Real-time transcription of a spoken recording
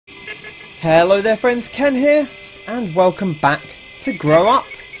Hello there friends, Ken here, and welcome back to Grow Up.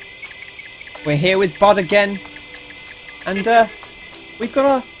 We're here with B.U.D again, and we've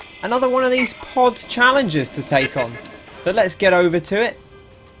got another one of these pod challenges to take on. So let's get over to it.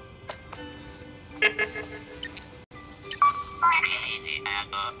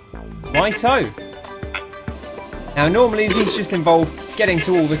 Righto. Now normally these just involve getting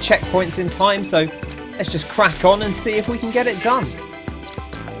to all the checkpoints in time, so let's just crack on and see if we can get it done.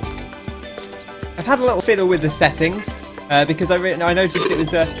 I've had a little fiddle with the settings because I noticed it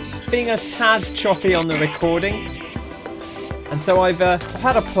was being a tad choppy on the recording, and so I've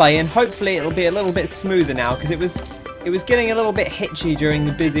had a play, and hopefully it'll be a little bit smoother now because it was getting a little bit hitchy during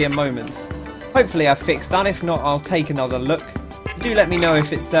the busier moments. Hopefully I've fixed that. If not, I'll take another look. Do let me know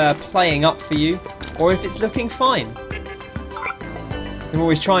if it's playing up for you or if it's looking fine. I'm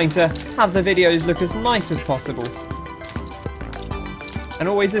always trying to have the videos look as nice as possible. And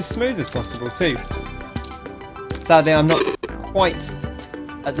always as smooth as possible too. Sadly, I'm not quite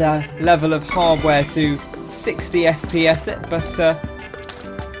at the level of hardware to 60 FPS it, but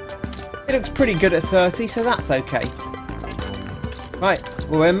it looks pretty good at 30, so that's okay. Right,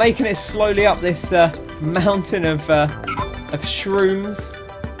 well, we're making it slowly up this mountain of shrooms.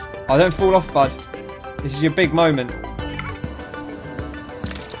 Oh, don't fall off, bud. This is your big moment.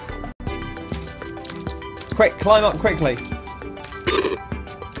 Quick, climb up quickly.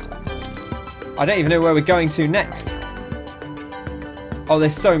 I don't even know where we're going to next. Oh,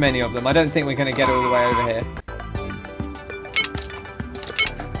 there's so many of them. I don't think we're going to get all the way over here.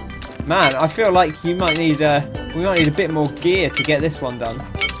 Man, I feel like we might need a bit more gear to get this one done.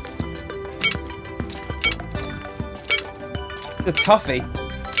 The toughie.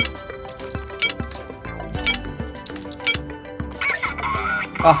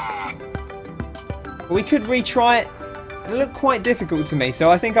 Ah. We could retry it. It looked quite difficult to me, so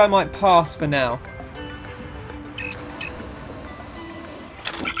I think I might pass for now.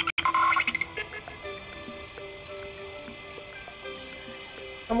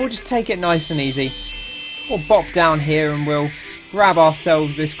 And we'll just take it nice and easy. We'll bop down here and we'll grab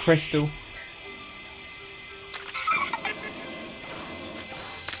ourselves this crystal.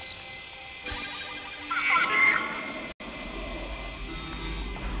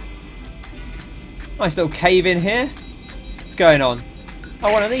 Nice little cave in here. What's going on?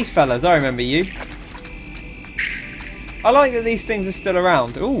 Oh, one of these fellas. I remember you. I like that these things are still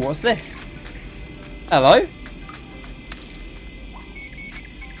around. Ooh, what's this? Hello?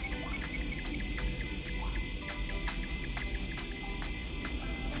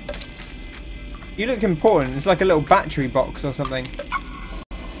 You look important. It's like a little battery box or something.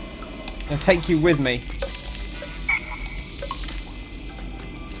 I'll take you with me.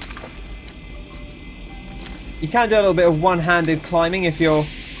 You can do a little bit of one-handed climbing if you're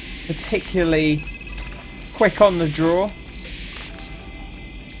particularly quick on the draw.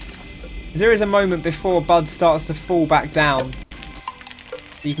 There is a moment before B.U.D starts to fall back down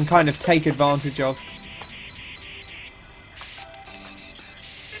that you can kind of take advantage of.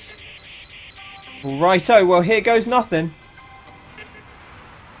 Righto, well here goes nothing.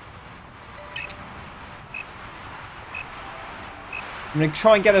 I'm going to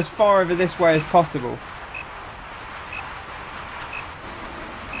try and get as far over this way as possible.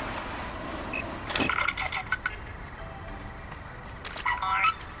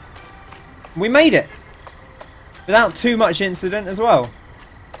 We made it! Without too much incident as well.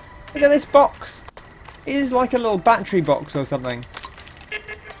 Look at this box! It is like a little battery box or something.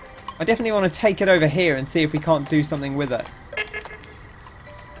 I definitely want to take it over here and see if we can't do something with it.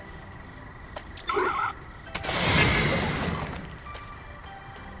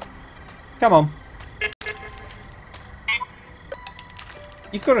 Come on.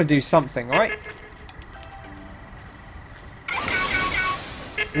 You've got to do something, right?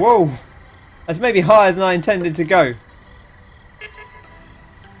 Whoa! That's maybe higher than I intended to go.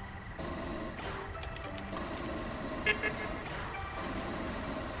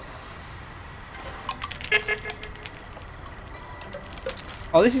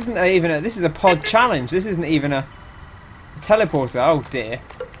 Oh, this isn't even a... This is a pod challenge. This isn't even a teleporter. Oh dear.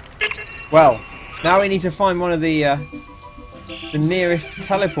 Well, now we need to find one of the nearest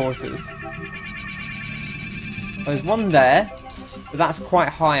teleporters. Oh, there's one there, but that's quite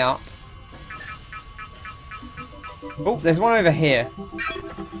high up. Oh, there's one over here.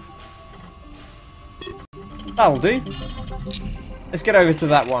 That'll do. Let's get over to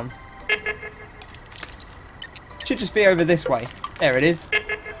that one. Should just be over this way. There it is.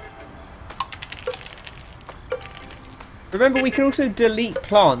 Remember, we can also delete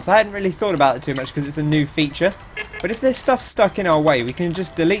plants. I hadn't really thought about it too much because it's a new feature. But if there's stuff stuck in our way, we can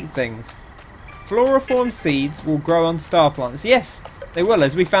just delete things. Floriform seeds will grow on star plants. Yes, they will.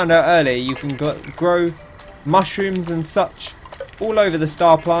 As we found out earlier, you can grow mushrooms and such all over the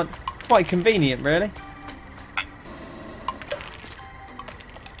star plant. Quite convenient, really.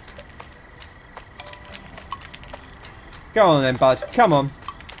 Go on then, bud. Come on.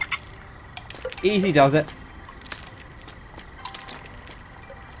 Easy does it.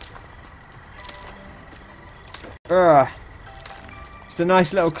 Ugh. Just a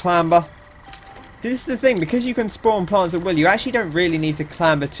nice little clamber. This is the thing, because you can spawn plants at will, you actually don't really need to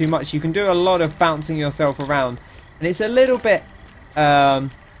clamber too much. You can do a lot of bouncing yourself around. And it's a little bit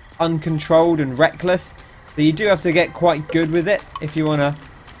uncontrolled and reckless. So you do have to get quite good with it if you want to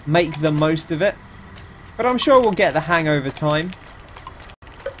make the most of it. But I'm sure we'll get the hang over time.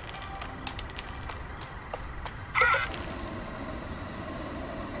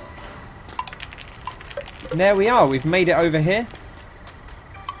 And there we are, we've made it over here.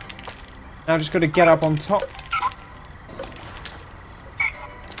 Now just got to get up on top.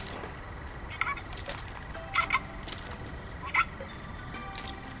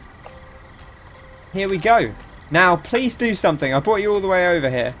 Here we go. Now please do something. I brought you all the way over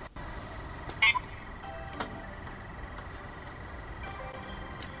here.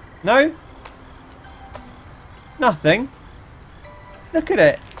 No? Nothing? Look at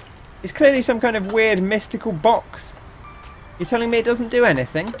it. It's clearly some kind of weird mystical box. You're telling me it doesn't do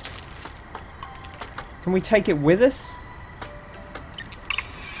anything? Can we take it with us?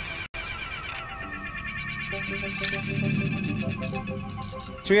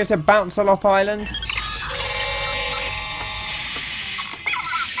 So we go to Bouncelop Island.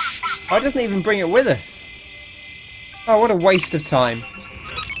 Oh, it doesn't even bring it with us. Oh, what a waste of time.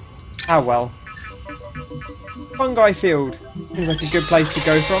 Ah well. Fungi Field. Seems like a good place to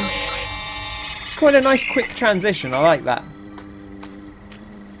go from. It's quite a nice quick transition. I like that.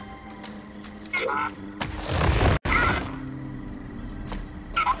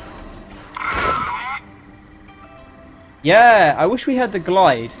 Yeah, I wish we had the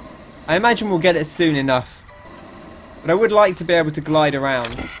glide. I imagine we'll get it soon enough. But I would like to be able to glide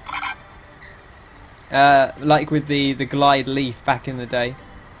around. Like with the glide leaf back in the day.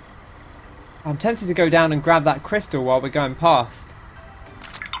 I'm tempted to go down and grab that crystal while we're going past.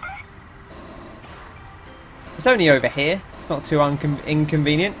 It's only over here. It's not too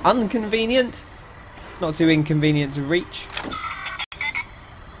inconvenient. Unconvenient? Not too inconvenient to reach.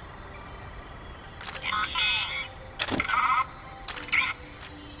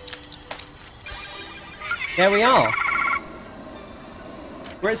 There we are.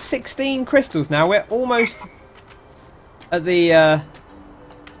 We're at 16 crystals now. We're almost at the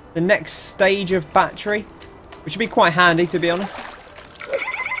next stage of battery, which would be quite handy, to be honest.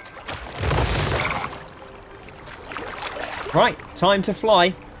 Right, time to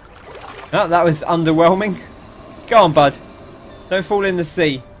fly. Oh, that was underwhelming. Go on, bud. Don't fall in the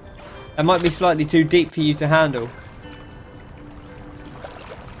sea. That might be slightly too deep for you to handle.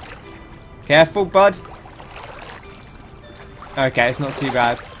 Careful, bud. Okay, it's not too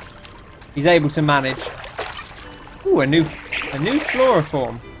bad. He's able to manage. Ooh, a new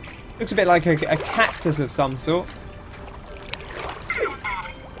Floriform. Looks a bit like a cactus of some sort.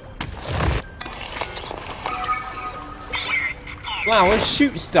 Wow, let's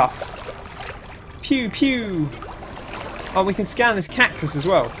shoot stuff. Pew pew. Oh, we can scan this cactus as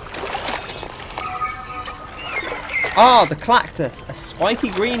well. Ah, the clactus, a spiky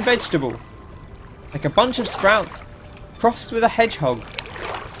green vegetable. Like a bunch of sprouts crossed with a hedgehog.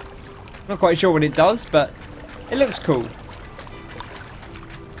 Not quite sure what it does, but it looks cool.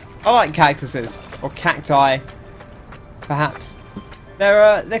 I like cactuses, or cacti, perhaps.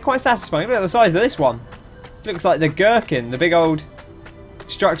 They're quite satisfying. Look at the size of this one. It looks like the gherkin, the big old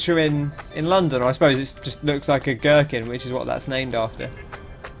structure in London. Or I suppose it just looks like a gherkin, which is what that's named after.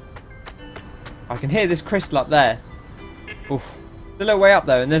 I can hear this crystal up there. Oof. It's a little way up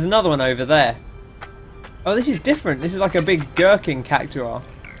though, and there's another one over there. Oh, this is different. This is like a big gherkin cactuar.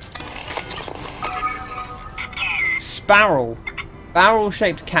 Sparrow.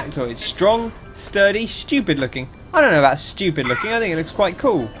 Barrel-shaped cactoid. Strong, sturdy, stupid looking. I don't know about stupid looking. I think it looks quite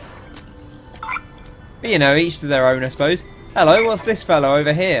cool. But you know, each to their own, I suppose. Hello, what's this fellow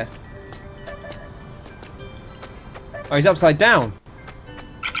over here? Oh, he's upside down.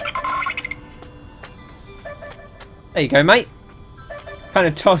 There you go, mate. Kind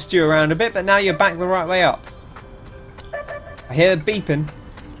of tossed you around a bit, but now you're back the right way up. I hear beeping.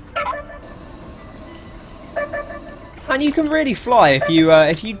 And you can really fly if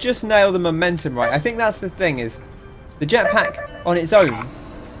you just nail the momentum right. I think that's the thing, is the jetpack on its own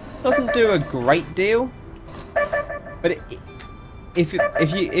doesn't do a great deal, but if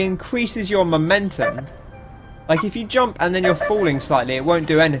it increases your momentum, like if you jump and then you're falling slightly, it won't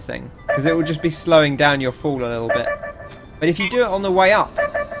do anything because it will just be slowing down your fall a little bit. But if you do it on the way up,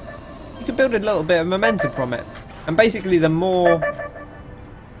 you can build a little bit of momentum from it. And basically, the more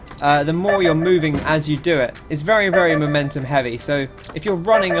you're moving as you do it, it's very, very momentum heavy. So if you're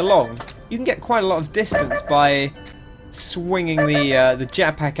running along, you can get quite a lot of distance by swinging the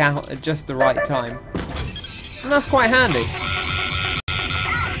jetpack out at just the right time, and that's quite handy.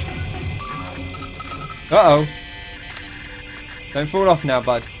 Uh-oh. Don't fall off now,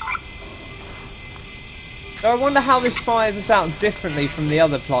 bud. So I wonder how this fires us out differently from the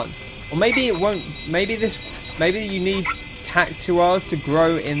other plants. Or maybe it won't. Maybe you need cactuars to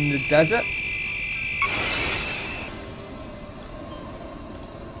grow in the desert.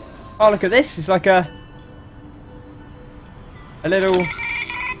 Oh, look at this. It's like a little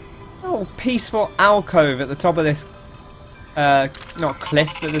peaceful alcove at the top of this not cliff,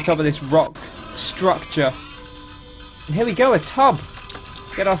 but at the top of this rock structure. And here we go, a tub.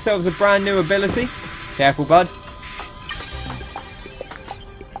 Get ourselves a brand new ability. Careful, bud.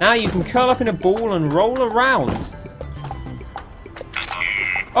 Now you can curl up in a ball and roll around.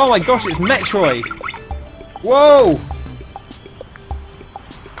 Oh my gosh, it's Metroid. Whoa!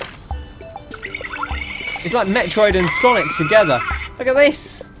 It's like Metroid and Sonic together. Look at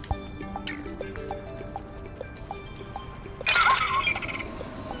this.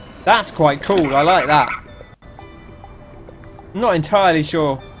 That's quite cool. I like that. I'm not entirely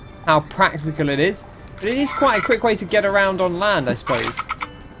sure how practical it is, but it is quite a quick way to get around on land, I suppose.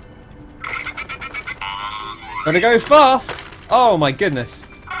 Gotta go fast. Oh my goodness.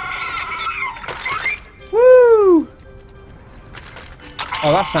 Woo!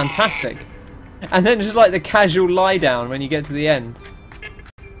 Oh, that's fantastic. And then just like the casual lie down when you get to the end.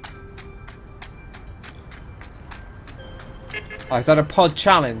 Oh, is that a pod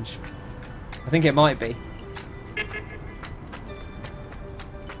challenge? I think it might be.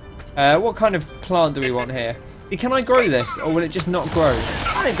 What kind of plant do we want here? See, can I grow this, or will it just not grow?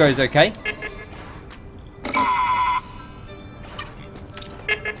 And it grows okay.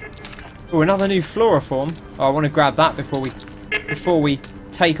 Oh, another new Flora form. Oh, I want to grab that before we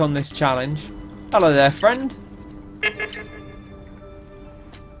take on this challenge. Hello there, friend.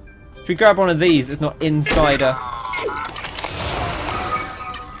 Should we grab one of these that's not inside a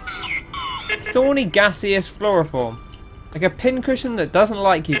thorny, gaseous Flora form? Like a pincushion that doesn't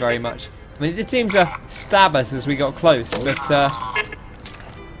like you very much. I mean, it did seem to stab us as we got close, but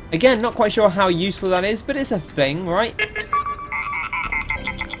again, not quite sure how useful that is, but it's a thing, right?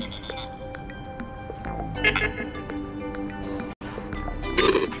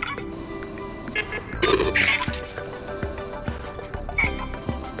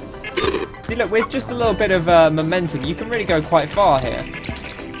 See, look, with just a little bit of momentum, you can really go quite far here.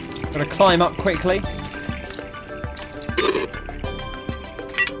 Gotta climb up quickly.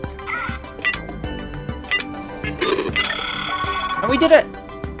 And we did it!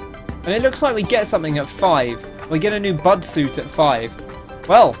 And it looks like we get something at 5. We get a new bud suit at 5.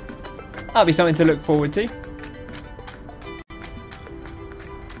 Well, that'll be something to look forward to.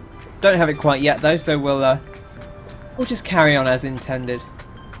 Don't have it quite yet though, so we'll just carry on as intended.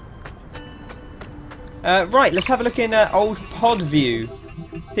 Right, let's have a look in old pod view.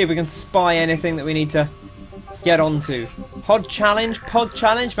 See if we can spy anything that we need to get onto. Pod challenge,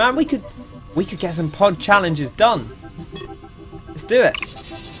 man. We could get some pod challenges done. Let's do it.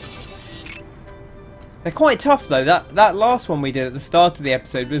 They're quite tough though. That last one we did at the start of the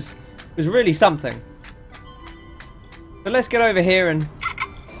episode was really something. So let's get over here and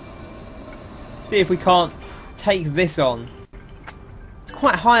see if we can't take this on. It's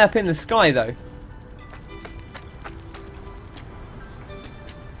quite high up in the sky though.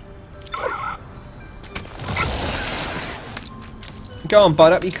 Go on,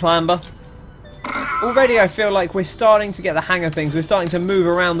 bud, up you clamber. Already I feel like we're starting to get the hang of things. We're starting to move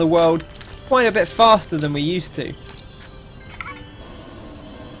around the world quite a bit faster than we used to. And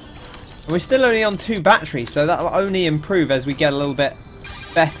we're still only on 2 batteries, so that'll only improve as we get a little bit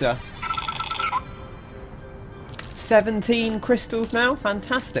better. 17 crystals now?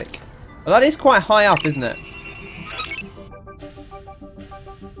 Fantastic. Well, that is quite high up, isn't it?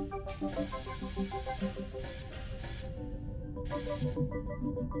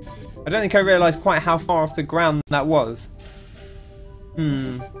 I don't think I realised quite how far off the ground that was.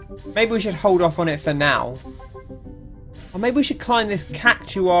 Maybe we should hold off on it for now. Or maybe we should climb this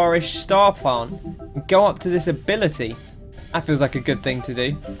cactuar-ish star plant and go up to this ability. That feels like a good thing to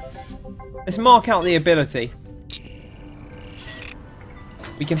do. Let's mark out the ability.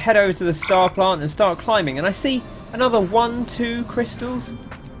 We can head over to the star plant and start climbing. And I see Another 1, 2 crystals.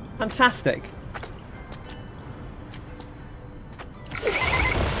 Fantastic.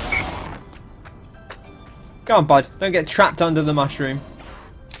 Go on, bud. Don't get trapped under the mushroom.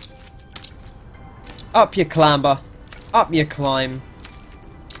 Up you clamber. Up you climb.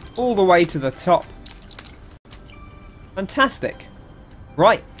 All the way to the top. Fantastic.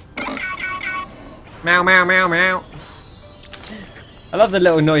 Right. Meow, meow, meow, meow. I love the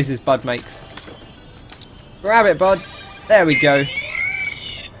little noises Bud makes. Grab it, Bud. There we go.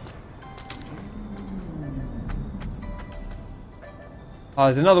 Oh,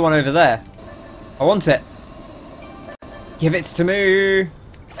 there's another one over there. I want it. Give it to me.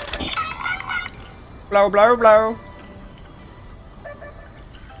 Blow, blow, blow.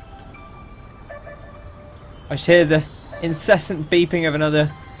 I just hear the incessant beeping of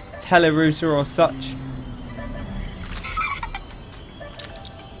another telerouter or such.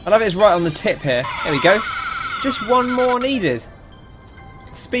 I love it's right on the tip here. There we go. Just one more needed.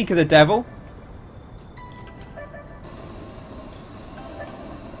 Speak of the devil.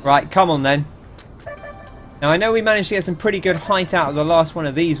 Right, come on then. Now I know we managed to get some pretty good height out of the last one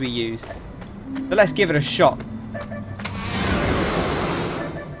of these we used. But let's give it a shot.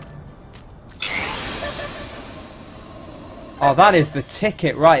 Oh, that is the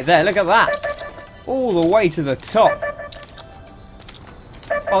ticket right there. Look at that. All the way to the top.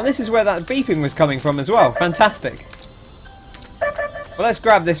 Oh, and this is where that beeping was coming from as well. Fantastic. Well, let's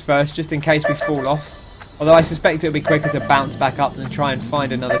grab this first, just in case we fall off. Although I suspect it'll be quicker to bounce back up than try and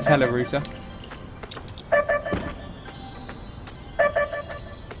find another telerouter.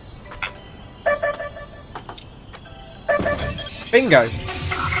 Bingo!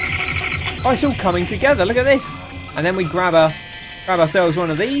 Oh, it's all coming together. Look at this. And then we grab ourselves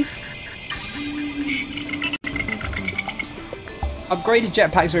one of these. Upgraded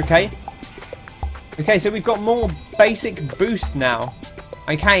jetpacks are okay. Okay, so we've got more basic boosts now.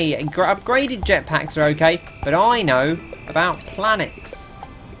 Okay, upgraded jetpacks are okay, but I know about planets.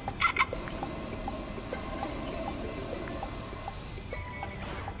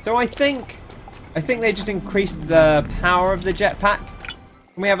 So I think they just increased the power of the jetpack.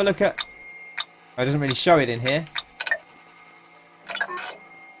 Can we have a look at... Oh, it doesn't really show it in here.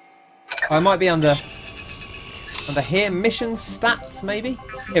 Oh, it might be under here, mission stats maybe?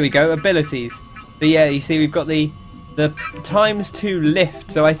 Here we go, abilities. But yeah, you see we've got the ×2 lift,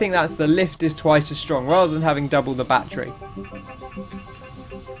 so I think that's the lift is twice as strong rather than having double the battery.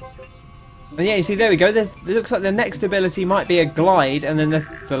 And yeah, you see there we go, it looks like the next ability might be a glide, and then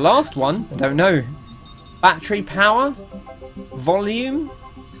the last one, I don't know, battery power? Volume?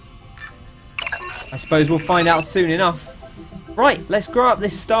 I suppose we'll find out soon enough. Right, let's grow up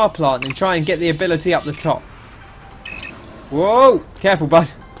this star plant and try and get the ability up the top. Whoa! Careful,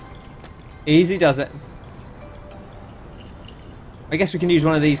 bud. Easy does it. I guess we can use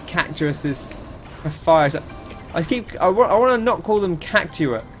one of these cactuses for fires. I want to not call them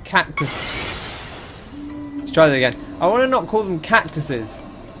cactus. Let's try that again. I want to not call them cactuses.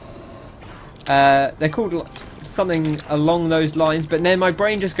 They're called something along those lines, but then my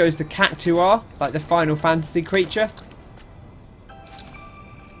brain just goes to cactuar, like the Final Fantasy creature.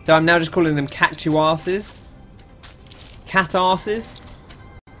 So I'm now just calling them cactuasses. Cat arses.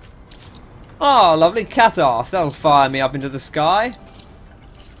 Oh, lovely cat arse. That'll fire me up into the sky.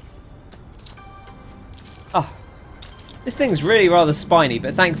 Oh, this thing's really rather spiny,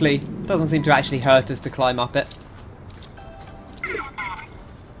 but thankfully it doesn't seem to actually hurt us to climb up it.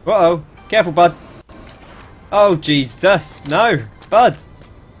 Uh-oh. Careful, bud. Oh, Jesus. No. Bud.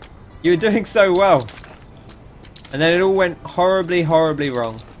 You were doing so well. And then it all went horribly, horribly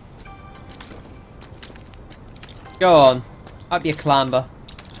wrong. Go on. Up your clamber.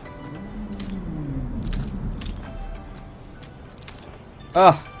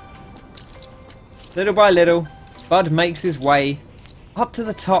 Ah. Little by little, Bud makes his way up to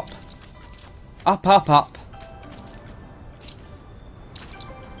the top. Up, up, up.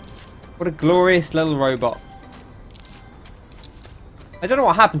 What a glorious little robot. I don't know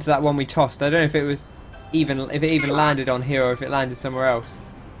what happened to that one we tossed. I don't know if it even landed on here or if it landed somewhere else.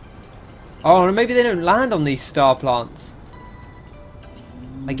 Oh, maybe they don't land on these star plants.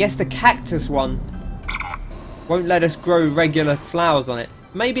 I guess the cactus one won't let us grow regular flowers on it.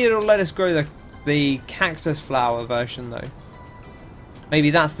 Maybe it'll let us grow the cactus flower version though.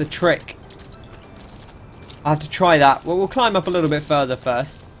 Maybe that's the trick. I'll have to try that. Well, we'll climb up a little bit further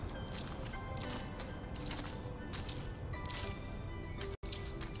first.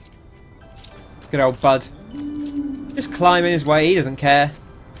 Good old Bud. Just climbing his way, he doesn't care.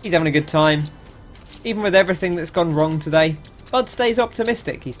 He's having a good time. Even with everything that's gone wrong today, Bud stays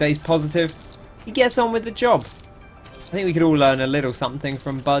optimistic, he stays positive, he gets on with the job. I think we could all learn a little something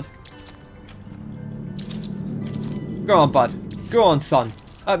from Bud. Go on, Bud. Go on, son.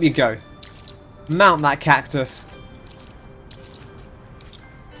 Up you go. Mount that cactus.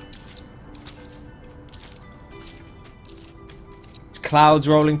 Clouds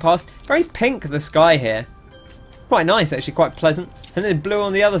rolling past. Very pink, the sky here. Quite nice, actually, quite pleasant. And then blue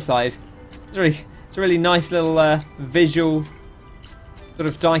on the other side. It's a really nice little visual sort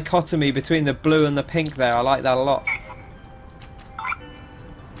of dichotomy between the blue and the pink there. I like that a lot.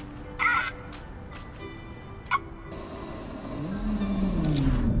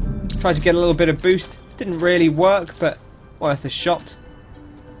 Tried to get a little bit of boost. Didn't really work, but worth a shot.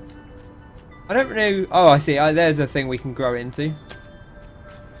 I don't know. Oh, I see. There's a thing we can grow into.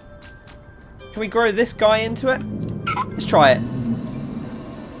 Can we grow this guy into it? Let's try it.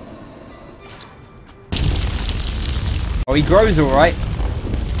 Oh, he grows all right.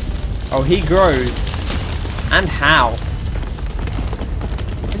 Oh, he grows. And how?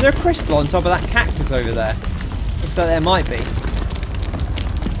 Is there a crystal on top of that cactus over there? Looks like there might be.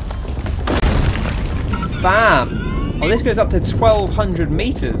 Bam! Oh, this goes up to 1,200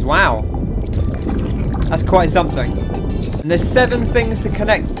 meters. Wow. That's quite something. And there's 7 things to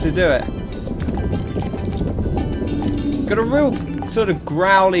connect to do it. Got a real sort of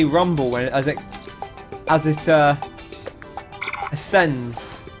growly rumble when as it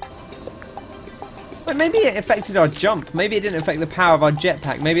ascends. But maybe it affected our jump. Maybe it didn't affect the power of our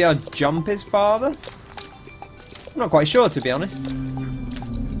jetpack. Maybe our jump is farther? I'm not quite sure, to be honest.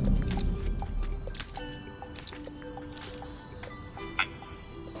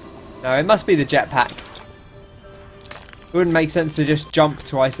 No, it must be the jetpack. It wouldn't make sense to just jump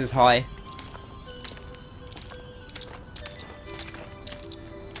twice as high.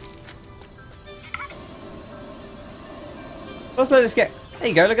 Also, let's get... There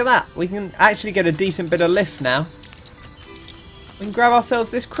you go, look at that. We can actually get a decent bit of lift now. We can grab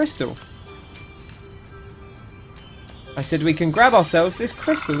ourselves this crystal. I said we can grab ourselves this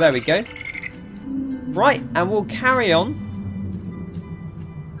crystal. There we go. Right, and we'll carry on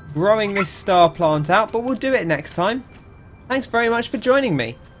growing this star plant out, but we'll do it next time. Thanks very much for joining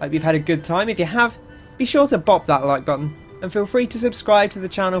me. Hope you've had a good time. If you have, be sure to bop that like button and feel free to subscribe to the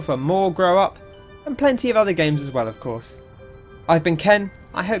channel for more Grow Up and plenty of other games as well, of course. I've been Ken.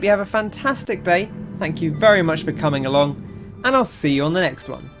 I hope you have a fantastic day. Thank you very much for coming along, and I'll see you on the next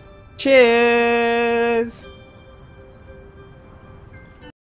one. Cheers!